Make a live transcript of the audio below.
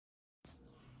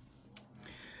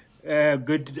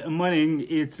Good morning.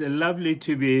 It's lovely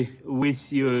to be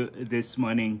with you this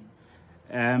morning.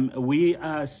 We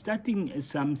are starting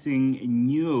something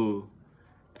new,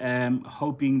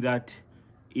 hoping that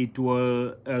it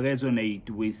will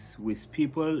resonate with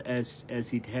people as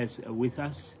it has with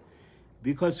us,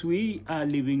 because we are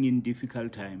living in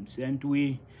difficult times and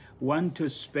we want to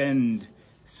spend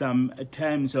some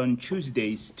times on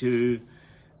Tuesdays to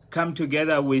come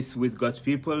together with God's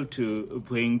people to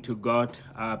bring to God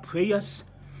our prayers,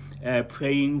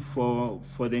 praying for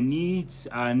the needs,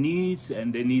 our needs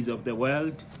and the needs of the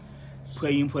world,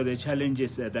 praying for the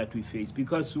challenges that we face,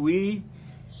 because we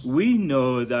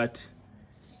know that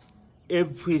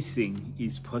everything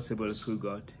is possible through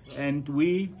God, and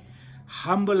we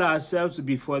humble ourselves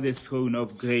before the throne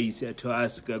of grace to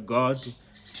ask God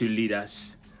to lead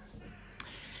us.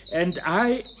 And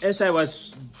as I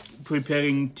was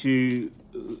preparing to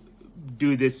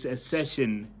do this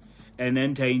session and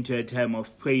enter into a time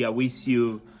of prayer with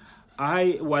you,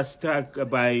 I was struck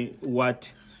by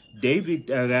what David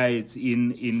writes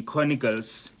in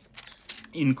Chronicles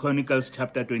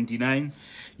chapter 29.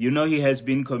 You know, he has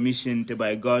been commissioned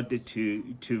by God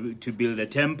to build a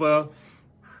temple,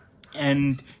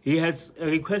 and he has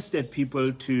requested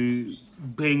people to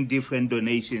bring different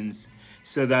donations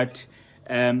so that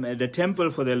the temple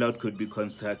for the Lord could be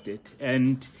constructed.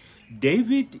 And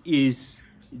David is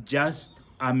just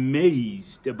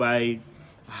amazed by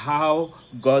how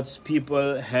God's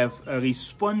people have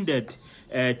responded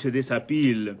to this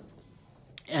appeal.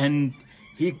 And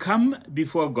he come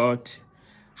before God,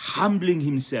 humbling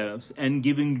himself and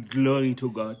giving glory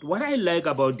to God. What I like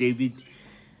about David,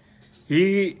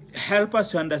 he helps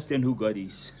us to understand who God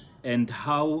is and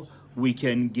how we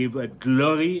can give a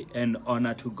glory and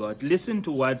honor to God. Listen to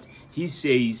what he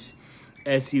says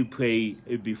as he pray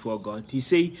before God. He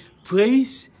say,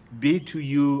 "Praise be to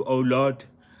you, O Lord,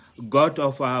 God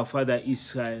of our father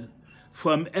Israel,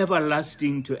 from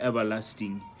everlasting to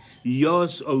everlasting.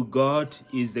 Yours, O God,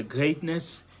 is the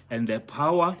greatness and the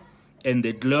power and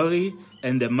the glory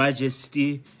and the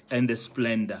majesty and the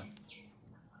splendor.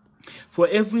 For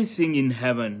everything in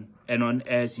heaven and on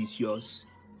earth is yours.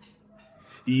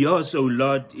 Yours, O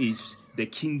Lord, is the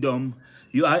kingdom.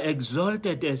 You are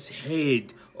exalted as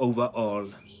head over all.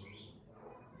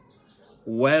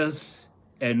 Wealth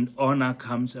and honor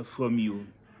comes from you.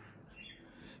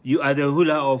 You are the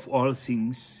ruler of all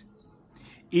things.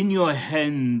 In your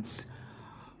hands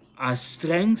are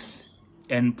strength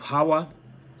and power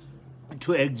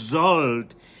to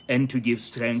exalt and to give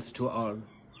strength to all.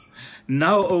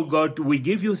 Now, O God, we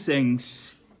give you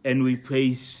thanks and we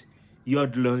praise your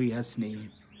glorious name."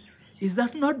 Is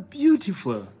that not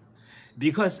beautiful?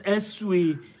 Because as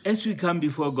we come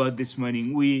before God this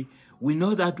morning, we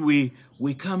know that we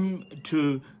come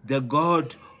to the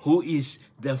God who is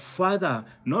the Father,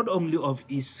 not only of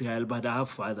Israel, but our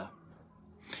Father.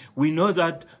 We know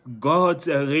that God's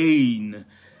reign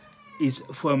is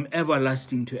from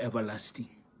everlasting to everlasting.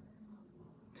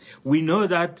 We know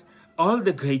that all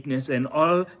the greatness and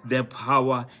all the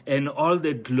power and all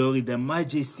the glory, the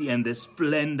majesty and the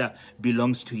splendor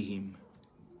belongs to him.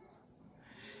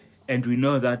 And we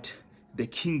know that the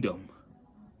kingdom,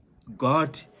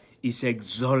 God is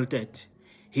exalted.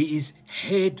 He is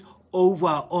head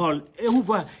over all,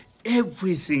 over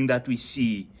everything that we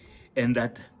see and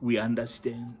that we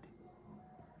understand.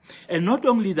 And not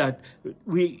only that,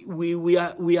 we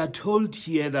are told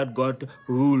here that God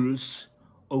rules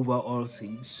over all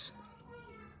things,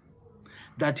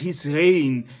 that his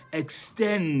reign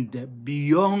extends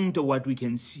beyond what we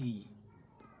can see.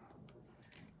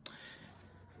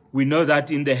 We know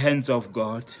that in the hands of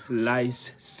God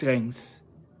lies strength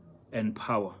and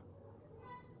power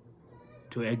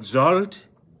to exalt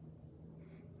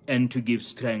and to give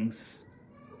strength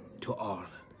to all.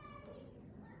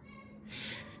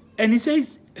 And he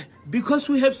says, because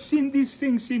we have seen these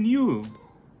things in you,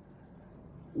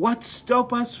 what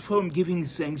stops us from giving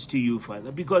thanks to you,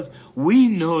 Father? Because we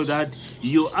know that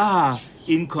you are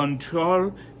in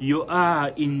control, you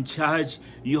are in charge,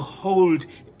 you hold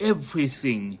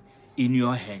everything in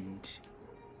your hand.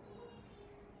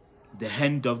 The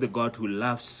hand of the God who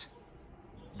loves,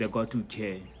 the God who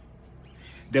cares,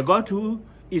 the God who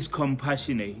is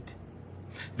compassionate,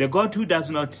 the God who does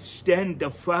not stand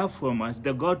far from us,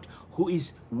 the God who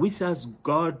is with us,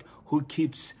 God who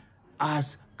keeps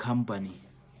us company.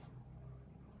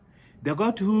 The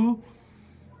God who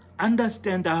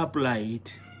understands our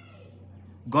plight,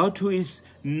 God who is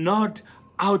not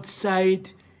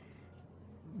outside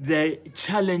the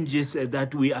challenges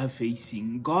that we are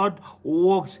facing. God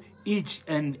walks each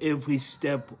and every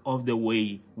step of the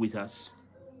way with us.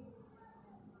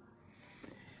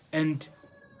 And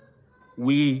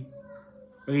we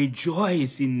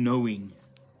rejoice in knowing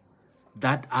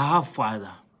that our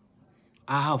Father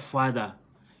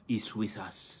is with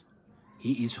us.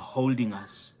 He is holding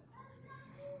us.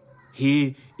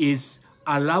 He is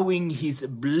allowing his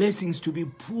blessings to be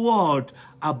poured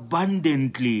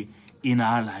abundantly in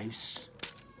our lives.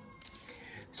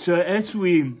 So as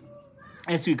we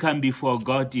come before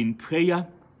God in prayer,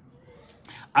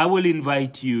 I will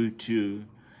invite you to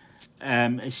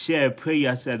share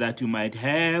prayers that you might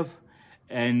have,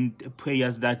 and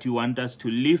prayers that you want us to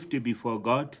lift before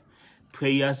God,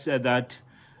 prayers that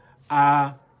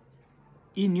are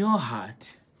in your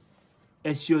heart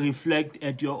as you reflect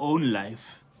at your own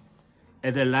life,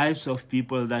 at the lives of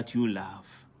people that you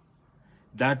love,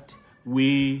 that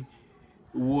we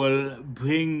will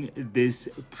bring these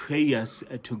prayers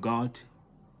to God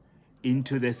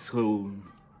into the throne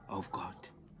of God.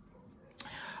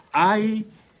 I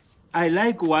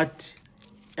like what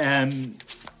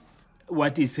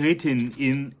is written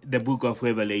in the book of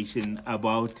Revelation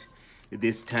about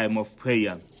this time of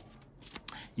prayer.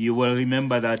 You will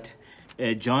remember that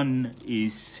John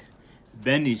is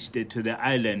banished to the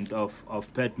island of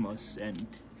Patmos, and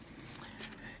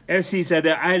as he's at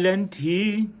the island,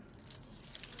 he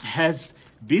has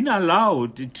been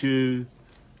allowed to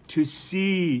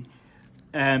see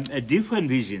different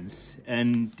visions,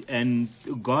 and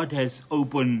God has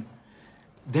opened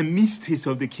the mysteries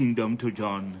of the kingdom to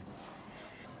John.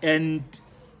 And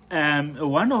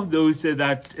one of those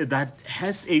that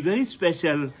has a very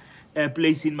special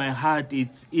place in my heart,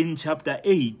 it's in chapter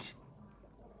 8.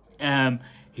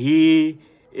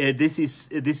 This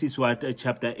is what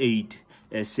chapter 8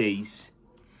 says.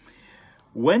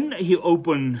 When he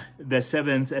opened the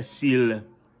seventh seal,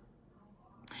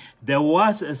 there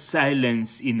was a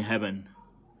silence in heaven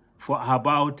for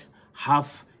about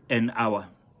half an hour.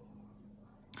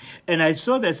 And I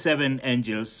saw the seven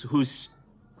angels who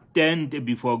stand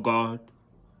before God,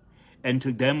 and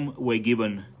to them were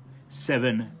given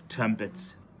 7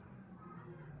 trumpets.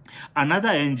 Another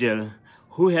angel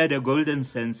who had a golden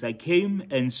censer came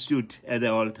and stood at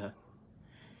the altar.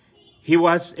 He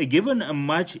was given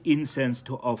much incense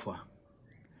to offer,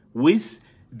 with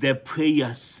the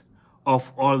prayers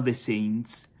of all the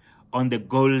saints on the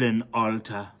golden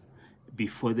altar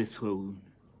before the throne.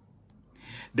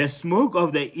 The smoke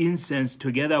of the incense,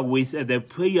 together with the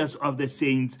prayers of the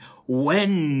saints,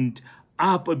 went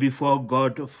up before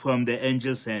God from the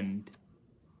angel's hand.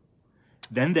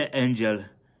 Then the angel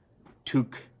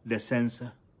took the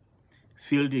censer,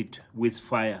 filled it with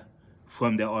fire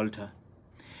from the altar,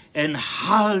 and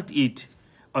hurled it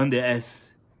on the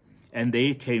earth. And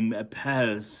there came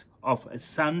peals of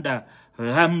thunder,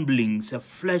 rumblings,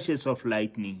 flashes of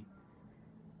lightning,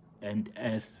 and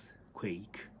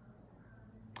earthquake.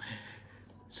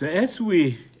 So as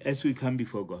we come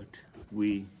before God,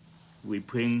 we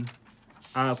bring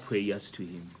our prayers to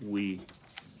him. We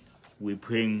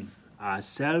bring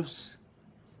ourselves,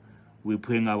 we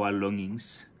bring our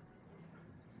longings,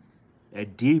 a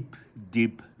deep,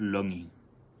 deep longing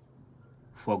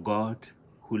for God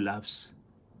who loves,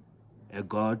 a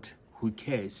God who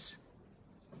cares.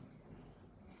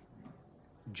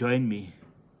 Join me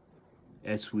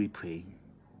as we pray.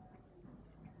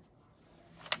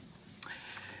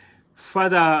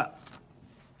 Father,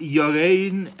 your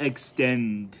reign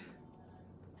extends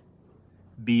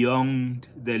beyond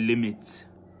the limits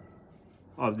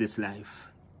of this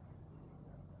life.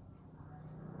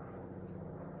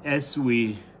 As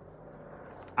we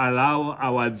allow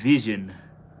our vision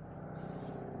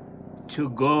to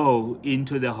go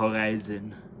into the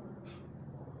horizon,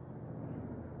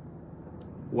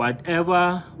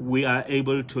 whatever we are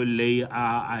able to lay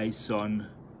our eyes on,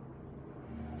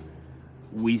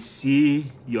 we see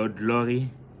your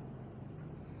glory,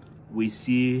 we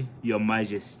see your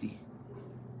majesty.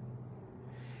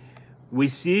 We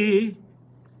see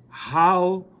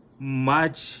how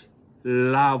much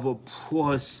love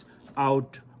pours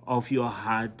out of your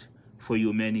heart for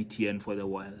humanity and for the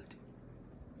world.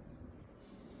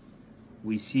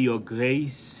 We see your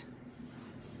grace,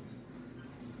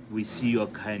 we see your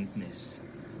kindness.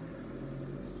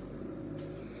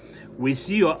 We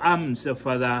see your arms,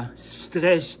 Father,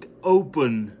 stretched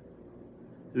open,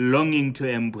 longing to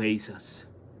embrace us.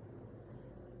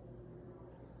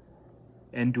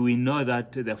 And we know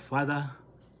that the Father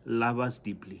loves us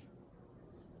deeply.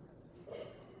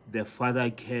 The Father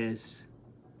cares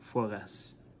for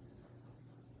us.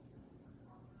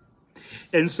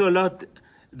 And so, Lord,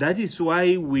 that is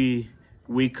why we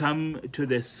come to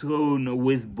the throne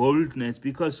with boldness,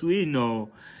 because we know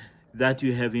that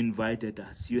you have invited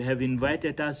us. You have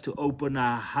invited us to open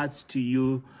our hearts to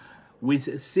you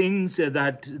with things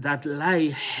that lie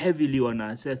heavily on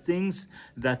us, things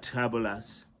that trouble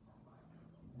us.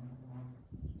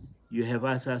 You have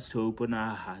asked us to open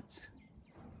our hearts,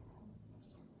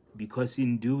 because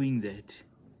in doing that,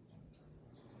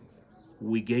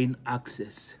 we gain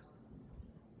access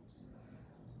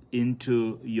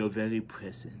into your very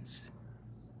presence.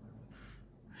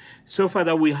 So,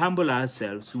 Father, we humble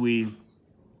ourselves. We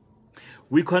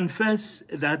confess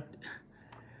that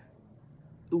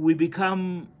we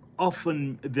become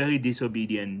often very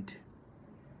disobedient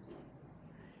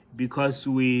because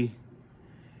we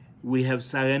have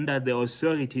surrendered the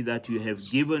authority that you have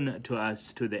given to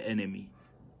us to the enemy.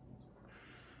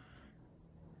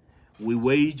 We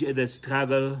wage the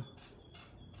struggle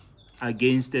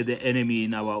against the enemy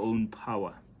in our own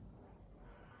power.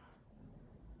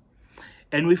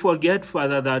 And we forget,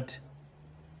 Father, that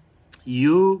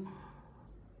you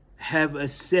have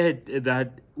said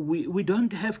that we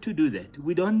don't have to do that.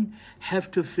 We don't have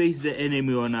to face the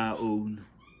enemy on our own.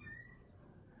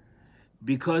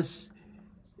 Because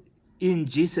in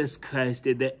Jesus Christ,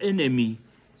 the enemy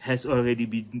has already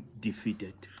been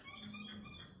defeated.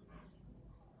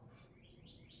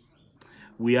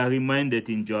 We are reminded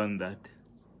in John that,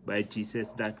 by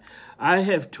Jesus, that I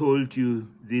have told you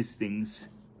these things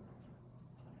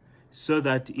so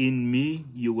that in me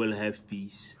you will have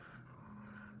peace.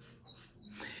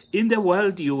 In the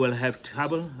world you will have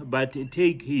trouble, but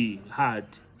take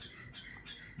heart,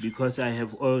 because I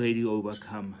have already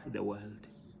overcome the world.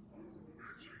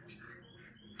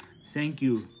 Thank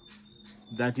you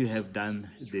that you have done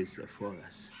this for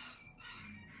us.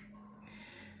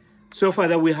 So,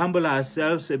 Father, we humble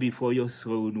ourselves before your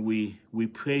throne. We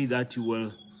pray that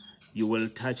you will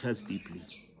touch us deeply.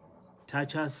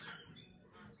 Touch us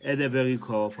at the very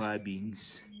core of our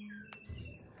beings.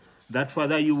 That,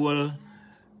 Father, you will,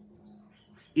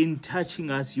 in touching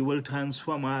us, you will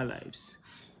transform our lives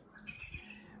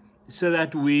so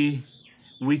that we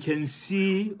can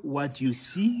see what you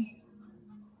see,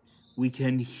 we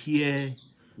can hear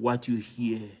what you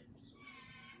hear,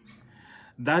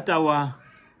 that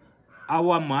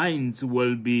our minds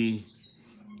will be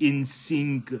in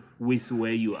sync with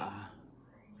where you are.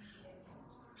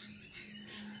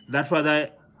 That,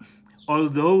 Father,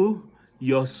 although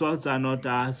your thoughts are not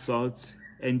our thoughts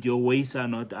and your ways are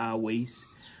not our ways,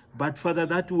 but, Father,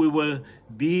 that we will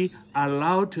be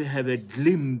allowed to have a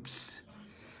glimpse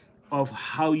of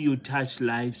how you touch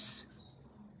lives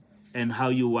and how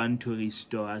you want to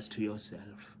restore us to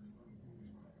yourself.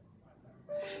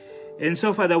 And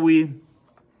so, Father, we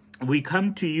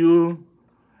come to you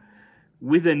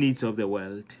with the needs of the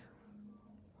world,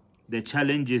 the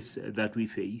challenges that we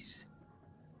face,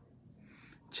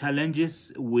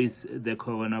 challenges with the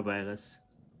coronavirus,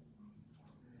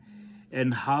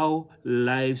 and how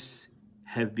lives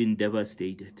have been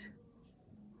devastated.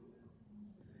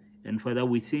 And Father,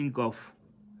 we think of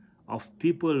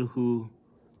people who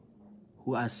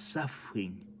are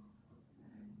suffering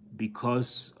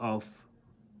because of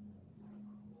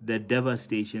the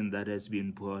devastation that has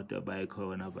been brought by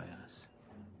coronavirus.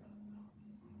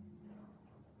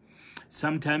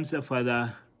 Sometimes,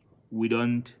 Father, we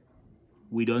don't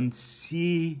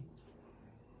see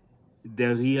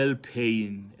the real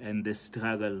pain and the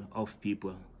struggle of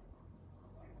people.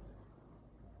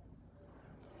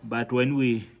 But when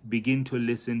we begin to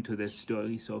listen to the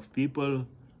stories of people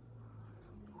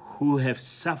who have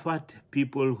suffered,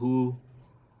 people who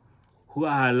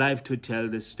are alive to tell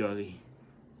the story,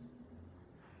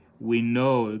 we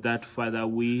know that, Father,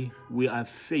 we are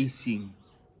facing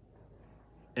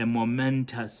a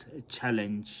momentous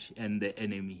challenge and the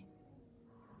enemy.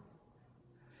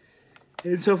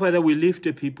 And so, Father, we lift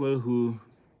the people who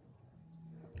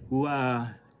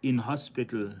are in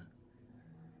hospital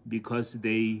because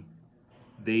they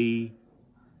have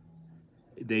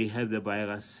the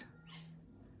virus.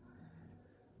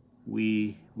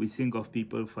 We think of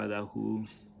people, Father, who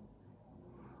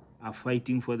are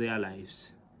fighting for their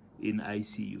lives in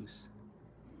ICUs.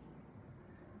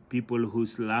 People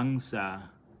whose lungs are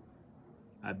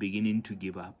beginning to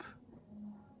give up.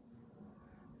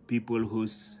 People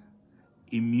whose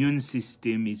immune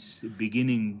system is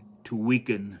beginning to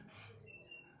weaken.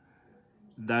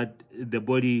 That the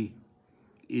body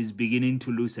is beginning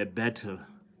to lose a battle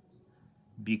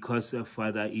because,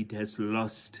 Father, it has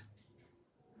lost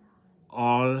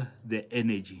all the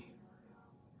energy,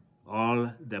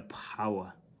 all the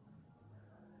power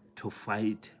to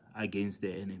fight against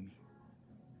the enemy.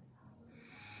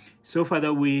 So,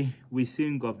 Father, we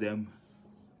think of them.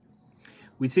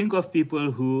 We think of people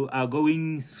who are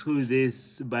going through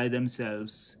this by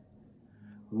themselves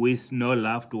with no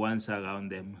loved ones around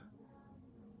them.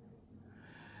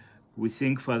 We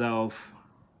think, Father, of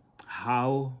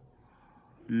how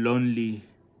lonely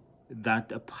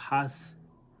that path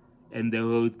and the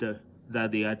road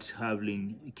that they are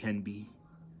traveling can be.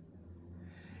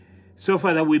 So,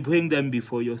 Father, we bring them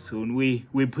before your throne. We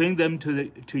bring them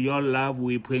to your love.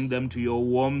 We bring them to your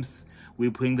warmth. We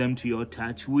bring them to your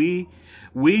touch. We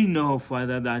know,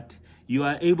 Father, that you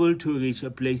are able to reach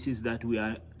places that we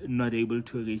are not able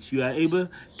to reach. You are able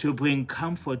to bring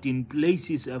comfort in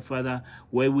places, Father,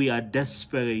 where we are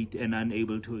desperate and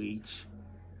unable to reach.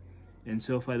 And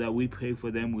so, Father, we pray for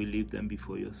them. We leave them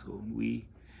before your throne.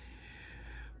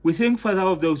 We think, Father,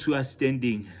 of those who are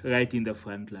standing right in the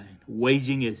front line,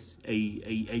 waging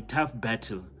a tough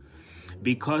battle,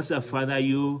 because, Father,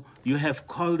 you have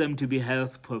called them to be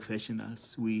health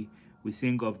professionals. We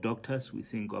think of doctors, we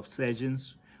think of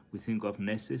surgeons, we think of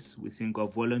nurses, we think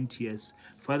of volunteers.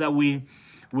 Father, we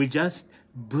just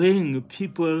bring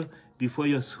people before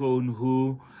your throne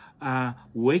who are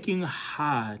working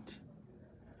hard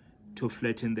to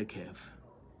flatten the curve.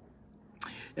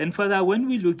 And Father, when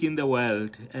we look in the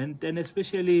world, and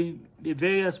especially the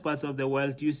various parts of the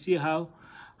world, you see how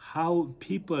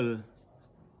people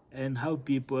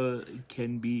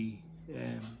can be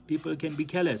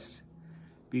careless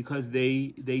because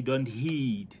they don't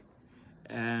heed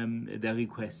the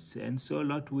requests. And so,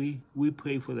 Lord, we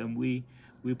pray for them. We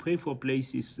pray for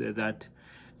places that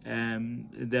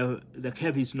the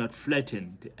curve is not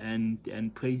flattened,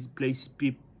 and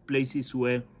places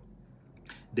where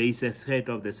there is a threat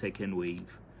of the second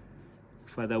wave.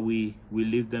 Father, we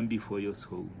leave them before your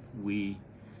throne. We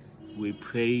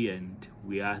pray and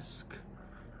we ask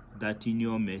that in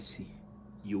your mercy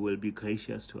you will be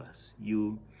gracious to us.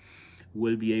 You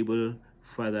will be able,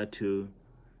 Father, to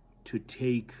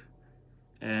take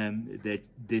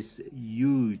this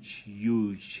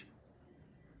huge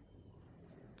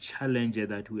challenge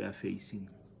that we are facing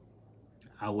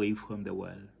away from the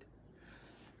world.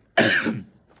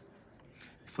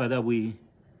 Father, we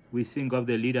think of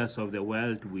the leaders of the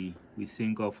world. We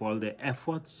think of all the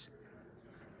efforts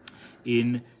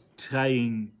in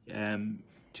trying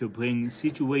to bring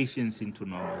situations into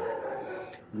normal.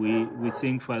 We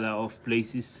think, Father, of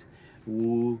places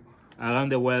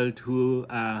around the world who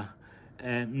are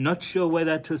not sure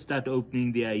whether to start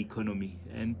opening their economy.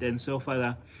 And so,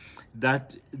 Father,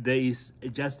 that there is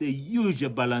just a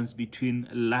huge balance between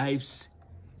lives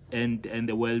and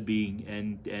the well-being,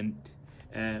 and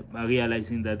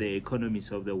realizing that the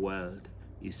economies of the world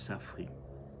is suffering.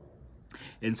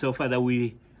 And so, Father,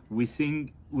 we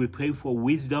pray for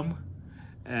wisdom.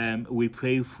 We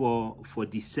pray for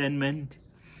discernment.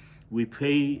 We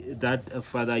pray that,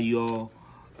 Father, your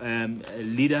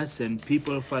leaders and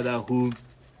people, Father, who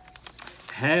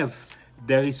have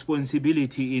the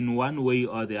responsibility in one way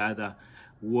or the other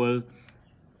will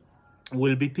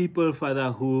be people,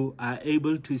 Father, who are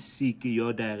able to seek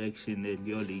your direction and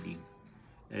your leading,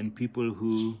 and people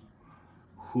who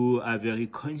are very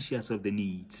conscious of the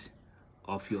needs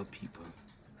of your people.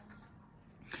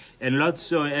 And Lord,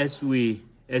 so as we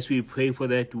pray for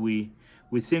that, we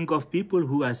think of people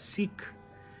who are sick,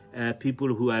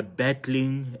 people who are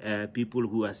battling, people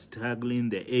who are struggling,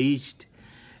 the aged,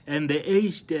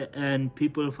 and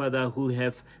people, Father, who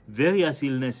have various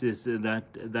illnesses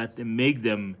that make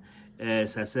them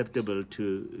susceptible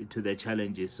to the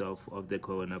challenges of the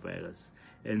coronavirus.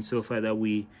 And so, Father,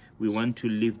 we want to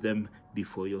lift them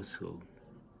before your throne.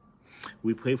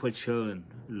 We pray for children,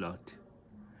 Lord.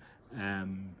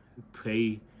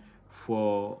 Pray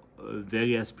for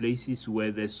various places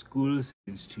where the schools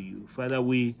is to you. Father,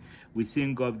 we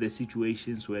think of the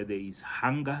situations where there is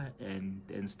hunger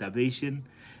and starvation.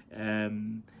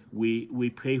 We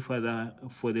pray, Father,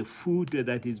 for the food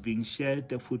that is being shared,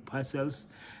 the food parcels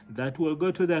that will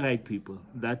go to the right people,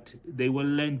 that they will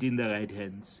land in the right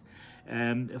hands.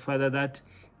 Father, that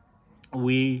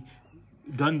we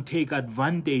don't take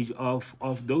advantage of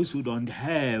those who don't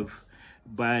have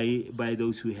by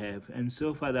those who have. And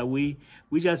so, Father, we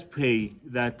just pray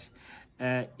that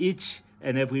each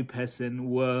and every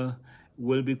person will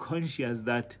be conscious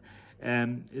that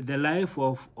the life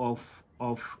of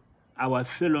our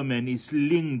fellow men is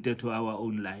linked to our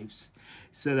own lives,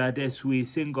 so that as we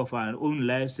think of our own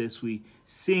lives, as we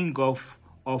think of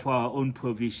our own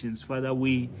provisions, Father,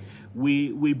 we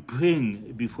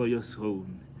bring before your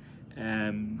throne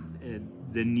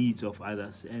the needs of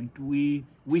others, and we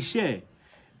share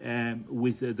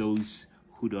with those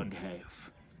who don't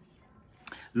have.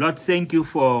 Lord, thank you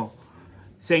for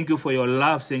your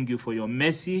love, thank you for your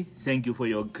mercy, thank you for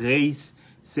your grace,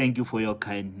 Thank you for your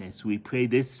kindness. We pray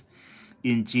this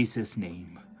in Jesus'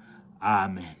 name.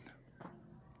 Amen.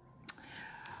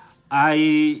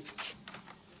 I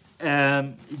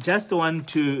just want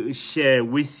to share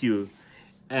with you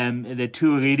the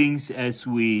two readings as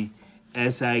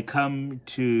I come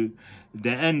to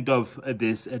the end of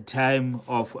this time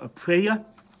of prayer.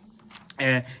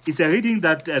 It's a reading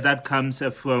that comes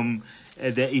from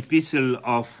the Epistle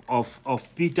of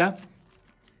Peter.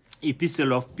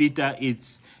 Epistle of Peter.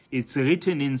 It's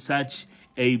written in such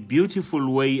a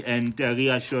beautiful way and a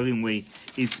reassuring way.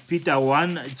 It's Peter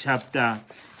 1, chapter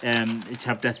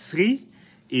 3.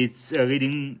 It's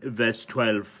reading verse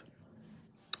 12.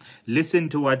 Listen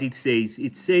to what it says.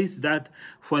 It says that,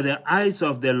 for the eyes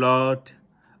of the Lord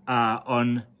are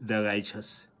on the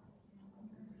righteous,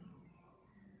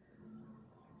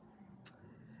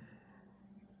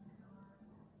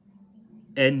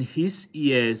 and his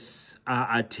ears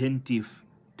are attentive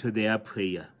to their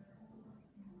prayer.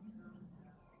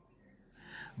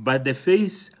 But the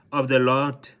face of the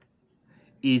Lord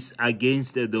is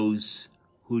against those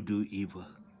who do evil.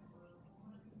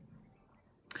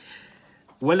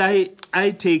 Well,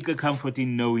 I take a comfort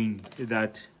in knowing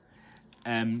that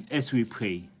as we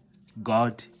pray,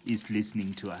 God is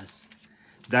listening to us,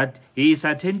 that he is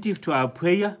attentive to our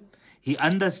prayer, he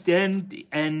understands,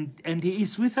 and he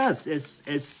is with us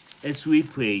as we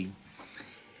pray.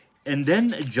 And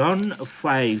then John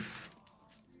 5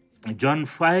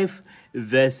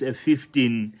 verse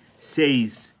 15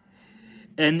 says,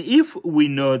 and if we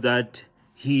know that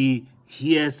he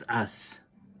hears us,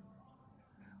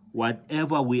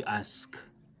 whatever we ask,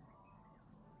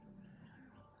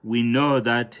 we know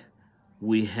that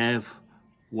we have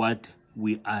what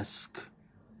we ask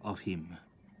of him.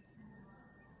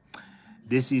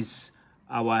 This is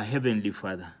our Heavenly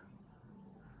Father,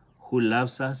 who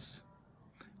loves us,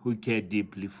 who cares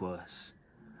deeply for us.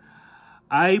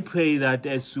 I pray that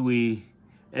as we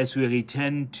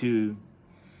return to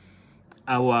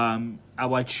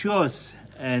our chores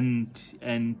and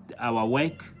our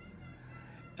work,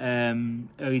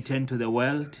 return to the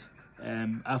world,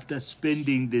 after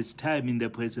spending this time in the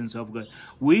presence of God,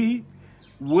 we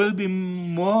will be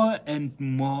more and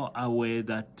more aware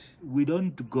that we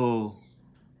don't go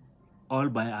all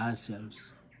by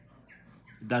ourselves,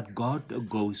 that God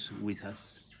goes with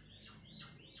us.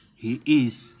 He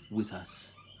is with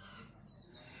us.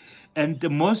 And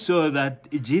more so that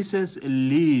Jesus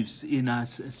lives in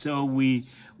us, so we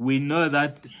know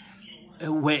that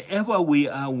wherever we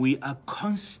are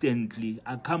constantly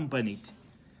accompanied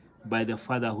by the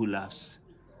Father who loves,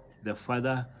 the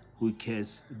Father who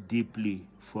cares deeply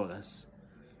for us.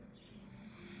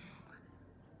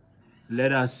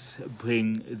 Let us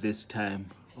bring this time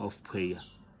of prayer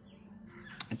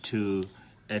to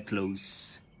a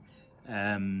close.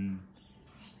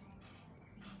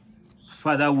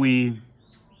 Father, we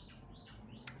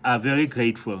are very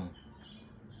grateful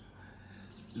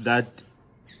that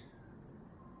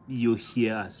you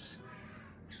hear us.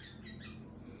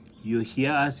 You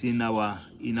hear us in our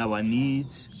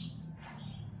needs.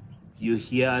 You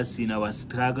hear us in our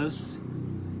struggles.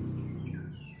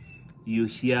 You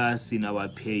hear us in our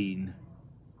pain.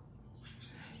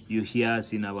 You hear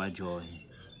us in our joy.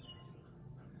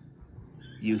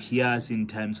 You hear us in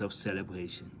times of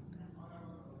celebration.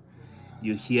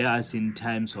 You hear us in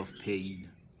times of pain.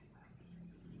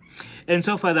 And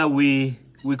so, Father, we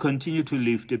continue to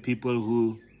lift the people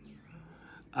who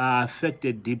are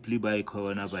affected deeply by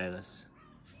coronavirus.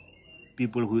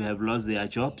 People who have lost their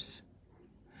jobs.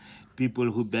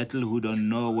 People who battle, who don't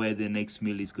know where the next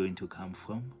meal is going to come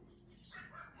from.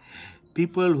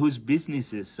 People whose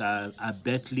businesses are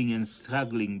battling and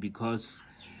struggling because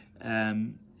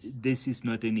this is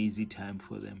not an easy time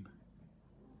for them.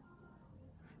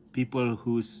 People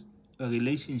whose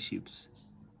relationships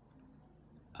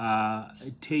are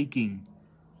taking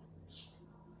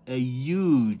a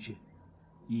huge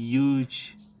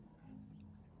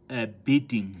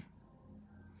beating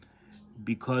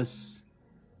because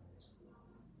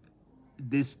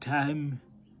this time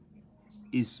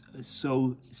is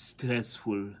so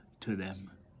stressful to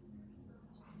them.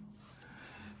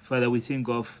 Father, we think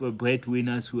of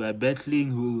breadwinners who are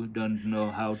battling, who don't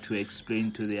know how to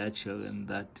explain to their children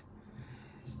that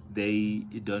they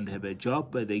don't have a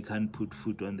job, but they can't put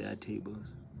food on their tables.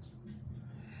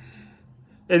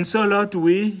 And so, Lord,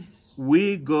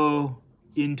 we go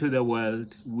into the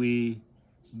world, we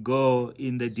go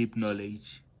in the deep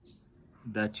knowledge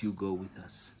that you go with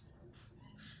us.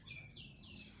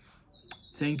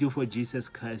 Thank you for Jesus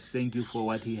Christ. Thank you for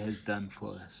what he has done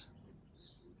for us.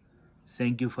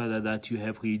 Thank you, Father, that you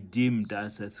have redeemed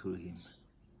us through him.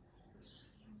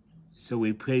 So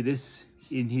we pray this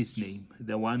in his name,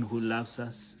 the one who loves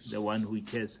us, the one who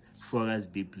cares for us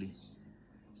deeply,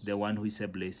 the one who is a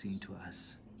blessing to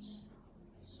us.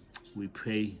 We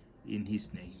pray in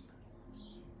his name,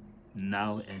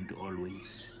 now and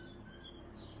always.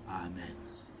 Amen.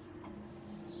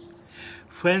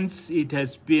 Friends, it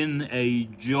has been a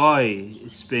joy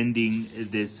spending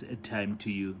this time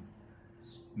to you.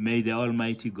 May the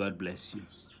Almighty God bless you.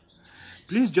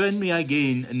 Please join me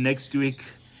again next week,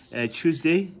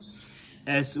 Tuesday,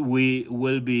 as we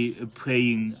will be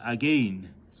praying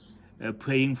again,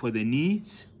 praying for the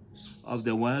needs of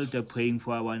the world, praying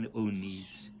for our own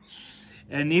needs.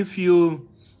 And if you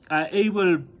are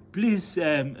able, please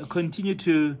continue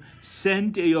to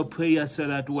send your prayers so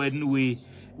that when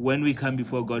we come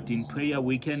before God in prayer,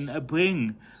 we can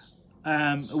bring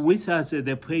with us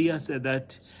the prayers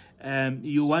that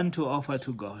you want to offer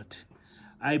to God.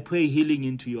 I pray healing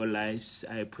into your lives.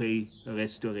 I pray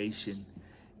restoration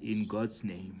in God's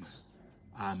name.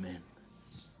 Amen.